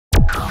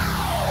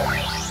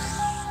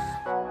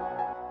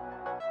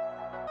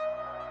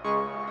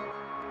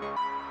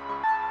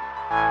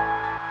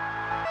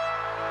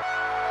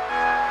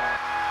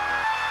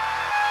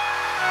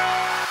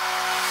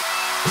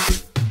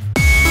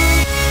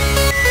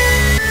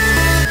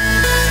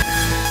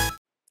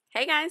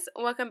guys,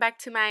 welcome back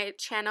to my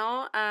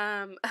channel.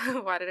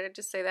 Why did I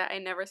just say that? I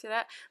never say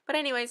that. But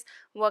anyways,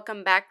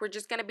 welcome back. We're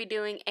just going to be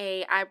doing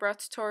a eyebrow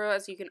tutorial,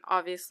 as you can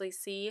obviously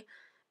see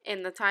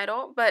in the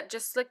title, but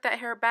just slick that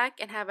hair back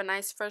and have a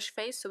nice fresh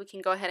face so we can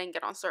go ahead and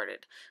get on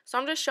started. So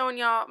I'm just showing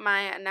y'all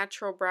my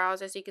natural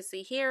brows, as you can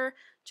see here,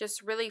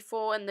 just really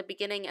full in the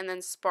beginning and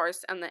then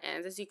sparse on the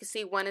ends. As you can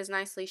see, one is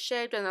nicely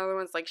shaped and the other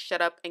one's like,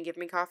 shut up and give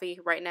me coffee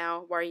right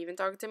now. Why are you even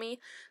talking to me?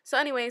 So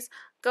anyways,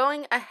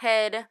 going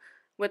ahead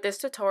with this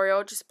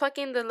tutorial, just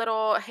plucking the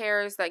little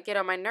hairs that get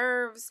on my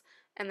nerves,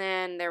 and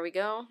then there we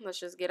go. Let's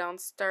just get on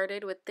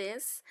started with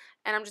this.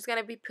 And I'm just going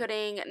to be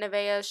putting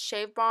Nivea's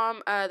Shave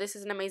Balm. This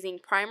is an amazing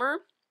primer,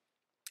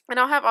 and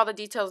I'll have all the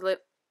details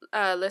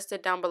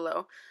listed down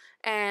below.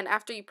 And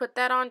after you put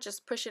that on,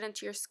 just push it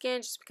into your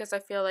skin, just because I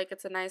feel like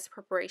it's a nice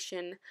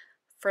preparation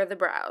for the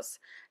brows.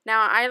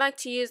 Now, I like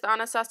to use the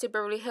Anastasia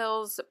Beverly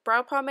Hills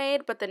brow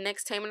pomade, but the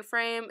NYX Tame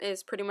Frame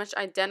is pretty much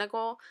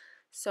identical.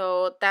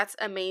 So that's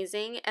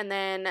amazing. And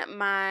then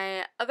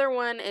my other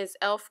one is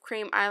e.l.f.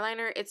 cream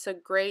eyeliner. It's a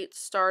great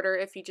starter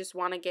if you just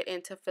want to get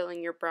into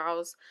filling your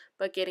brows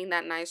but getting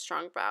that nice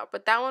strong brow.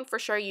 But that one for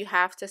sure you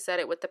have to set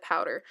it with the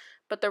powder.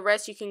 But the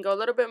rest you can go a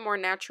little bit more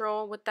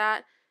natural with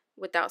that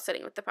without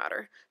setting with the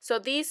powder. So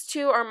these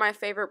two are my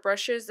favorite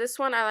brushes. This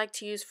one I like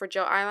to use for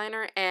gel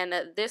eyeliner, and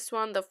this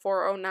one, the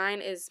 409,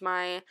 is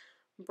my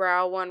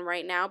brow one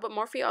right now, but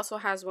Morphe also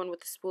has one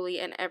with the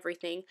spoolie and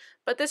everything,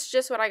 but this is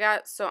just what I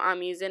got, so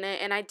I'm using it.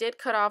 And I did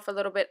cut off a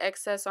little bit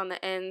excess on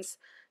the ends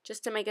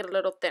just to make it a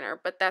little thinner,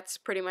 but that's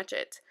pretty much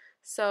it.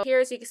 So here,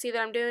 as you can see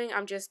that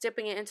I'm just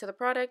dipping it into the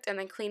product and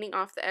then cleaning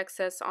off the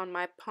excess on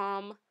my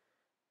palm,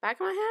 back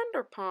of my hand,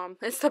 or palm?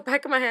 It's the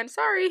back of my hand,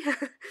 sorry.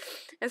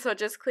 And so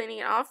just cleaning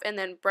it off and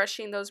then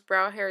brushing those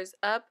brow hairs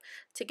up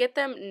to get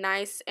them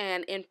nice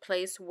and in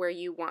place where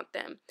you want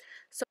them.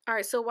 So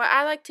alright, so what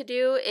I like to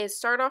do is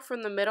start off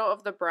from the middle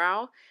of the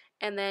brow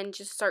and then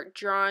just start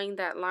drawing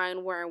that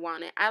line where I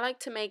want it. I like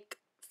to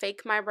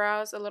fake my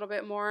brows a little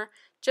bit more,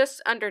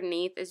 just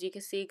underneath, as you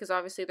can see, because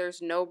obviously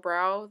there's no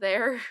brow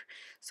there.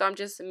 So I'm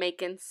just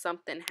making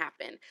something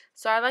happen.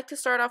 So I like to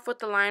start off with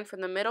the line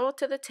from the middle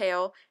to the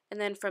tail, and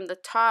then from the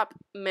top,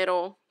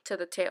 middle to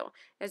the tail,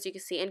 as you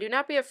can see. And do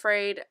not be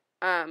afraid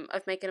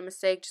of making a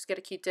mistake. Just get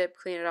a Q-tip,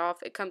 clean it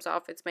off. It comes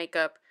off, it's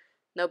makeup,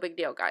 no big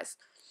deal, guys.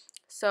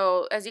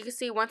 So as you can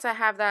see, once I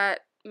have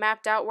that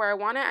mapped out where I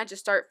want it, I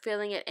just start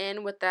filling it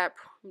in with that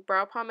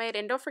brow pomade.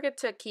 And don't forget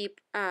to keep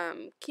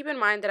in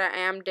mind that I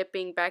am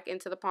dipping back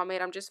into the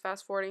pomade. I'm just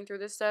fast forwarding through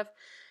this stuff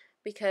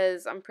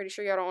because I'm pretty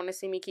sure y'all don't want to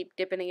see me keep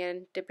dipping it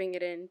in, dipping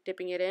it in,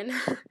 dipping it in.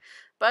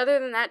 But other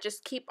than that,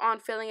 just keep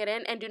on filling it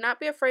in, and do not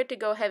be afraid to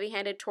go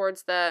heavy-handed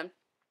towards the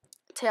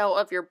tail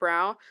of your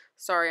brow.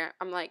 Sorry,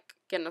 I'm like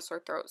getting a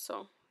sore throat,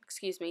 so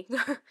excuse me.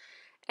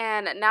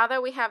 And now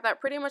that we have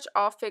that pretty much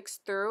all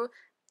fixed through,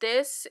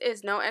 this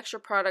is no extra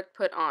product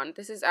put on.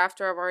 This is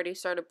after I've already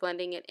started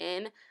blending it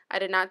in. I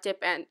did not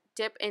dip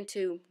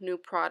into new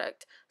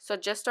product. So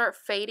just start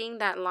fading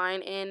that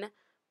line in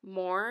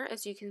more,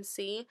 as you can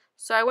see.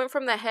 So I went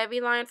from the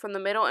heavy line from the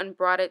middle and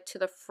brought it to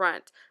the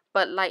front,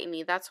 but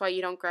lightly. That's why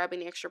you don't grab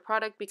any extra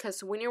product,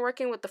 because when you're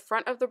working with the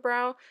front of the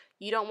brow,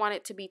 you don't want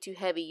it to be too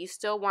heavy. You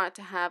still want it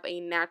to have a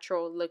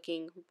natural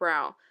looking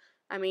brow.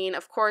 I mean,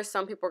 of course,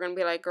 some people are going to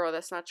be like, girl,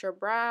 that's not your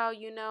brow,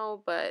 you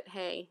know, but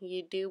hey,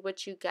 you do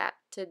what you got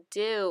to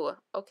do,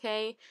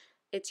 okay?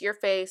 It's your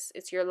face,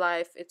 it's your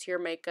life, it's your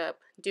makeup.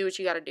 Do what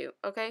you got to do,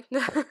 okay?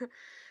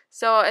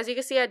 So, as you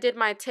can see, I did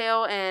my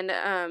tail, and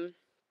I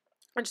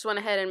just went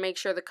ahead and make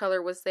sure the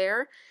color was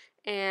there.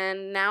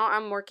 And now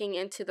I'm working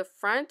into the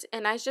front,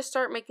 and I just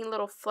start making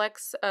little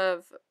flecks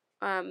of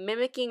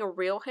mimicking a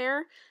real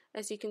hair,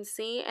 as you can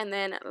see, and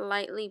then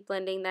lightly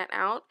blending that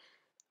out.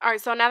 Alright,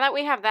 so now that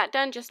we have that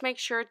done, just make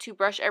sure to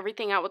brush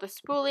everything out with a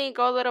spoolie.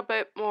 Go a little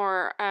bit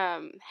more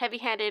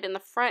heavy-handed in the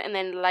front, and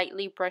then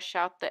lightly brush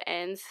out the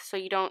ends so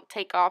you don't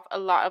take off a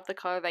lot of the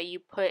color that you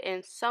put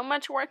in so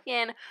much work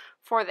in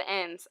for the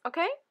ends.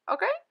 Okay?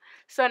 Okay?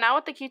 So now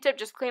with the Q-tip,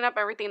 just clean up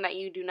everything that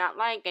you do not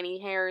like, any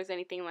hairs,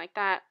 anything like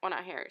that. Well,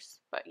 not hairs,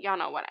 but y'all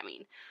know what I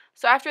mean.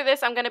 So after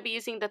this, I'm going to be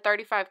using the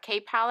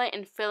 35K palette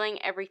and filling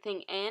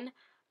everything in.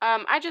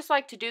 I just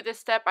like to do this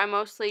step. I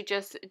mostly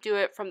just do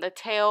it from the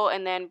tail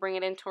and then bring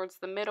it in towards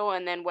the middle,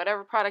 and then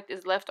whatever product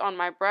is left on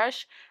my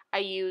brush, I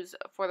use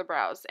for the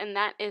brows. And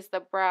that is the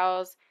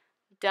brows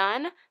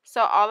done.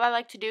 So all I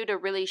like to do to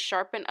really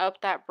sharpen up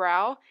that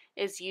brow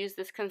is use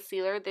this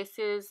concealer. This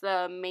is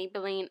the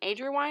Maybelline Age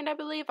Rewind, I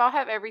believe. I'll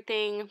have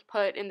everything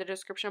put in the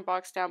description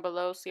box down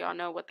below so y'all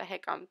know what the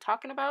heck I'm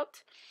talking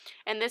about.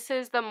 And this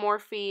is the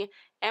Morphe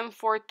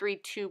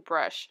M432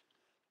 brush.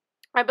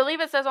 I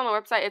believe it says on the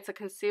website it's a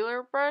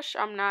concealer brush.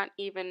 I'm not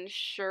even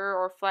sure,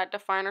 or flat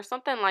define or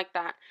something like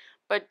that.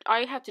 But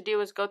all you have to do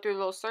is go through the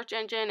little search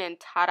engine and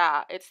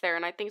ta-da, it's there.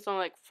 And I think it's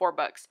only like $4.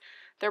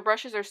 Their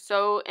brushes are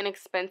so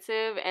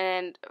inexpensive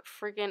and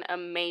freaking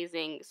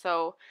amazing.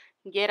 So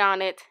get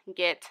on it,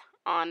 get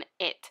on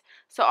it.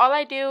 So all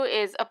I do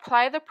is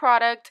apply the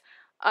product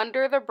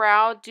under the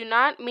brow. Do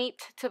not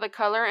meet to the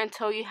color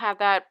until you have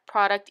that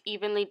product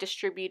evenly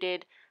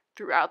distributed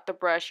throughout the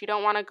brush. You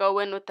don't want to go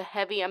in with a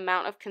heavy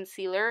amount of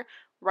concealer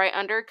right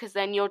under, because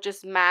then you'll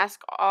just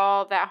mask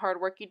all that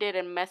hard work you did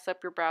and mess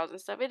up your brows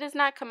and stuff. It does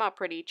not come out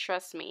pretty,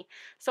 trust me.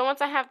 So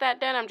once I have that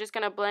done, I'm just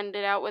going to blend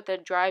it out with a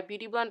dry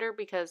beauty blender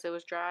because it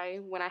was dry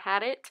when I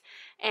had it.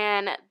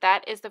 And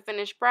that is the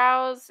finished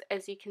brows.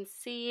 As you can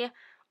see,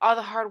 all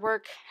the hard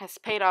work has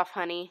paid off,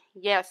 honey.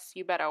 Yes,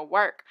 you better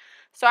work.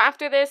 So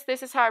after this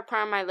is how I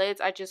prime my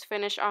lids. I just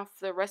finish off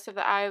the rest of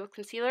the eye with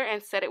concealer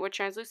and set it with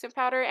translucent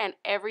powder, and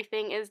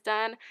everything is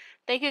done.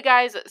 Thank you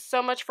guys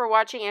so much for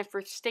watching and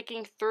for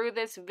sticking through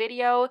this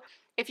video.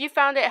 If you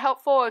found it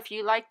helpful, if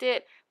you liked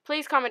it,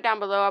 please comment down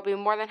below. I'll be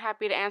more than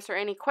happy to answer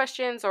any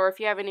questions, or if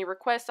you have any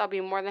requests, I'll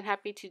be more than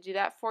happy to do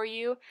that for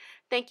you.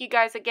 Thank you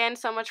guys again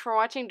so much for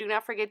watching. Do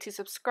not forget to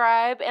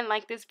subscribe and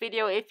like this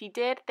video if you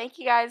did. Thank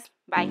you guys.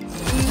 Bye.